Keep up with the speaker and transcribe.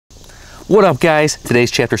What up, guys?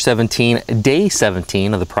 Today's chapter 17, day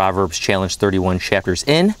 17 of the Proverbs Challenge, 31 chapters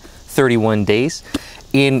in 31 days.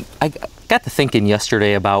 And I got to thinking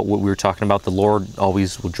yesterday about what we were talking about. The Lord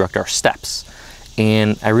always will direct our steps.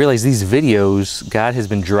 And I realized these videos, God has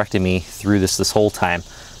been directing me through this whole time.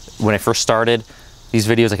 When I first started these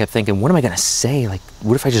videos, I kept thinking, what am I going to say? Like,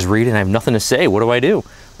 what if I just read it and I have nothing to say? What do I do?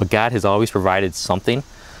 But God has always provided something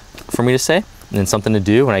for me to say and something to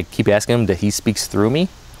do. And I keep asking Him that He speaks through me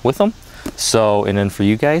with them. So, and then for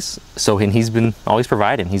you guys, and He's been always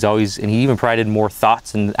providing. He even provided more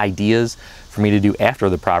thoughts and ideas for me to do after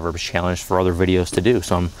the Proverbs Challenge for other videos to do.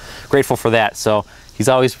 So I'm grateful for that. So He's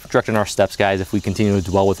always directing our steps, guys, if we continue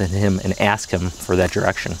to dwell within Him and ask Him for that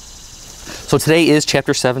direction. So today is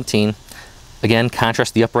chapter 17. Again,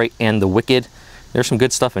 contrast the upright and the wicked. There's some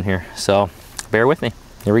good stuff in here, so bear with me.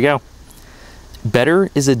 Here we go.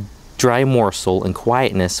 Better is a dry morsel and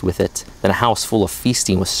quietness with it than a house full of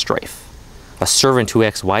feasting with strife. A servant who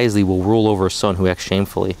acts wisely will rule over a son who acts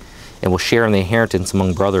shamefully, and will share in the inheritance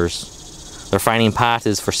among brothers. The refining pot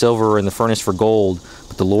is for silver and the furnace for gold,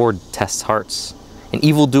 but the Lord tests hearts. An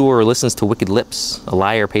evildoer listens to wicked lips. A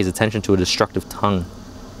liar pays attention to a destructive tongue.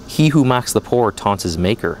 He who mocks the poor taunts his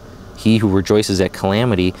maker. He who rejoices at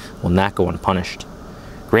calamity will not go unpunished.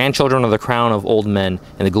 Grandchildren are the crown of old men,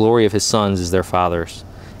 and the glory of his sons is their fathers.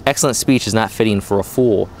 Excellent speech is not fitting for a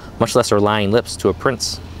fool, much less are lying lips to a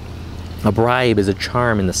prince. A bribe is a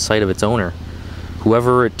charm in the sight of its owner.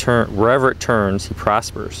 Wherever it turns, he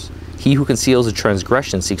prospers. He who conceals a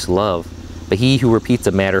transgression seeks love, but he who repeats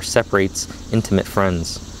a matter separates intimate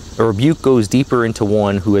friends. A rebuke goes deeper into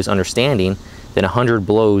one who has understanding than 100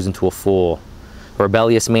 blows into a fool. A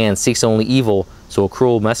rebellious man seeks only evil, so a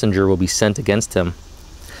cruel messenger will be sent against him.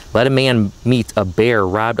 Let a man meet a bear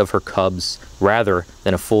robbed of her cubs rather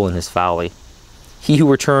than a fool in his folly. He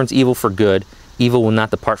who returns evil for good, evil will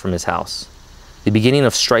not depart from his house. The beginning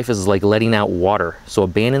of strife is like letting out water, so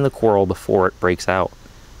abandon the quarrel before it breaks out.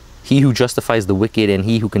 He who justifies the wicked and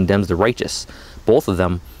he who condemns the righteous, both of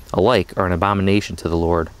them alike are an abomination to the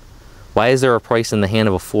Lord. Why is there a price in the hand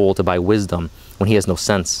of a fool to buy wisdom when he has no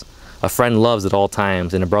sense? A friend loves at all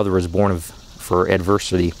times, and a brother is born for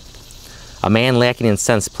adversity. A man lacking in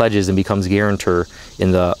sense pledges and becomes guarantor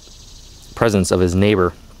in the presence of his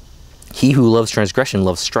neighbor. He who loves transgression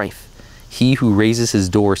loves strife. He who raises his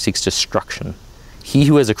door seeks destruction. He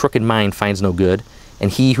who has a crooked mind finds no good, and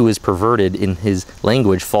he who is perverted in his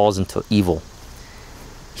language falls into evil.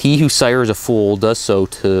 He who sires a fool does so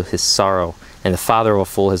to his sorrow, and the father of a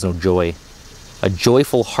fool has no joy. A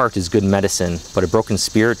joyful heart is good medicine, but a broken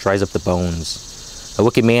spirit dries up the bones. A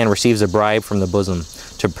wicked man receives a bribe from the bosom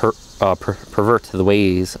to pervert the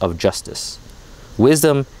ways of justice.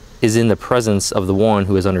 Wisdom is in the presence of the one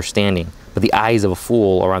who has understanding, but the eyes of a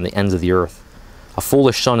fool are on the ends of the earth. A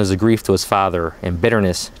foolish son is a grief to his father, and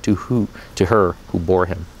bitterness to her who bore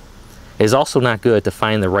him. It is also not good to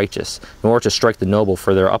find the righteous, nor to strike the noble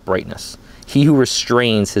for their uprightness. He who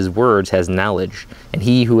restrains his words has knowledge, and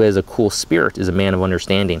he who has a cool spirit is a man of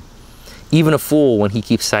understanding. Even a fool, when he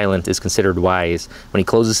keeps silent, is considered wise. When he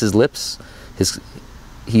closes his lips,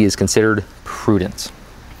 he is considered prudent.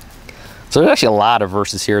 So there's actually a lot of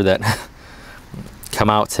verses here that come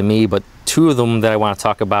out to me, but two of them that I want to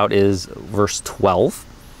talk about is verse 12,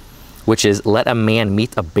 which is, let a man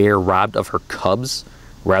meet a bear robbed of her cubs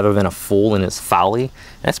rather than a fool in his folly.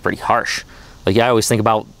 That's pretty harsh. Like, I always think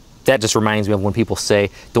about, that just reminds me of when people say,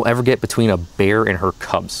 don't ever get between a bear and her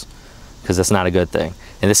cubs, because that's not a good thing.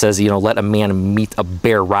 And it says, let a man meet a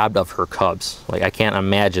bear robbed of her cubs. Like, I can't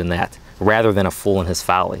imagine that, rather than a fool in his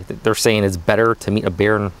folly. They're saying it's better to meet a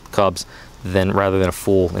bear and cubs rather than a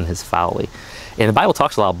fool in his folly. And the Bible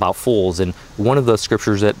talks a lot about fools, and one of the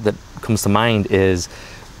scriptures that comes to mind is,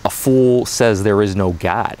 a fool says there is no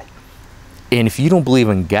God. And if you don't believe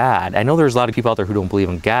in God, I know there's a lot of people out there who don't believe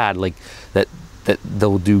in God, like that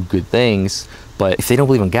they'll do good things, but if they don't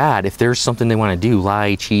believe in God, if there's something they want to do,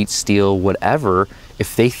 lie, cheat, steal, whatever,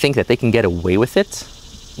 if they think that they can get away with it,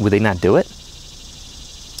 would they not do it?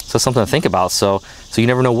 So it's something to think about. So you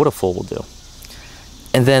never know what a fool will do.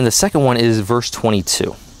 And then the second one is verse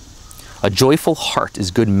 22. A joyful heart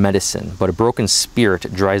is good medicine, but a broken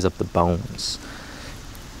spirit dries up the bones.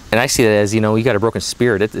 And I see that as, you got a broken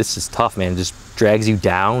spirit, it's just tough, man. It just drags you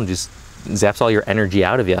down, just zaps all your energy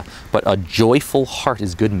out of you. But a joyful heart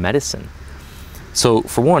is good medicine. So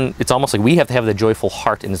for one, it's almost like we have to have the joyful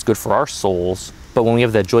heart, and it's good for our souls. But when we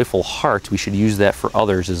have that joyful heart, we should use that for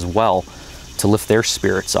others as well, to lift their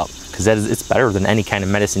spirits up, because it's better than any kind of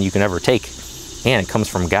medicine you can ever take, and it comes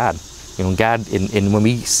from God. God, and when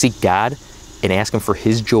we seek God and ask Him for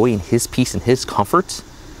His joy and His peace and His comfort,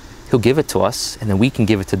 He'll give it to us, and then we can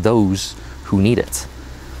give it to those who need it.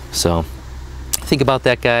 So think about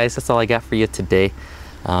that, guys. That's all I got for you today.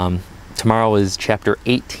 Tomorrow is chapter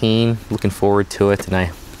 18. Looking forward to it, and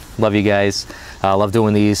I love you guys. I love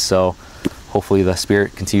doing these, so hopefully the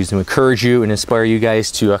Spirit continues to encourage you and inspire you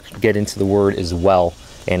guys to get into the Word as well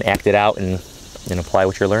and act it out and apply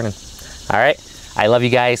what you're learning. All right. I love you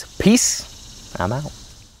guys. Peace. I'm out.